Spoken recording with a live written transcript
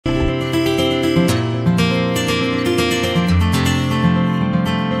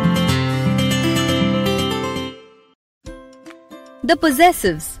The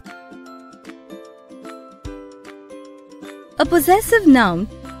possessives. A possessive noun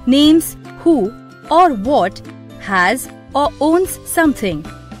names who or what has or owns something.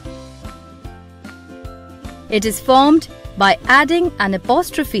 It is formed by adding an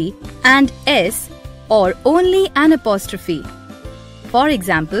apostrophe and s or only an apostrophe. For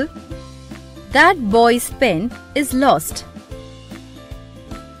example, that boy's pen is lost.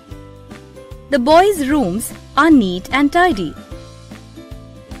 The boys' rooms are neat and tidy.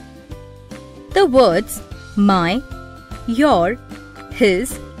 The words my, your,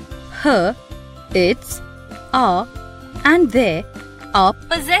 his, her, its, our, and their are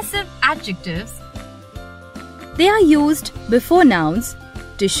possessive adjectives. They are used before nouns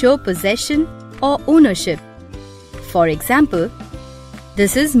to show possession or ownership. For example,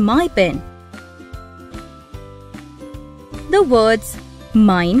 this is my pen. The words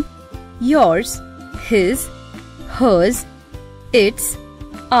mine, yours, his, hers, its,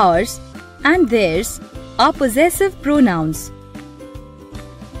 ours, and theirs are possessive pronouns.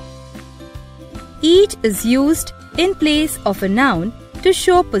 Each is used in place of a noun to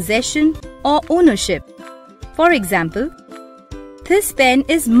show possession or ownership. For example, this pen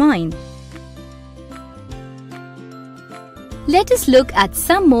is mine. Let us look at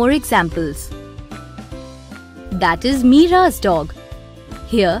some more examples. That is Meera's dog.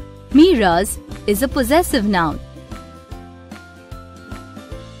 Here, Meera's is a possessive noun.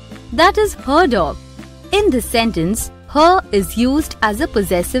 That is her dog. In this sentence, her is used as a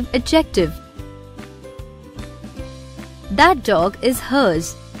possessive adjective. That dog is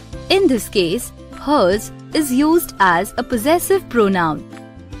hers. In this case, hers is used as a possessive pronoun.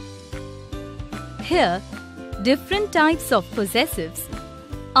 Here, different types of possessives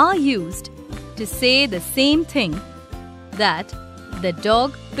are used to say the same thing, that the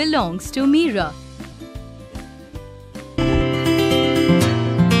dog belongs to Meera.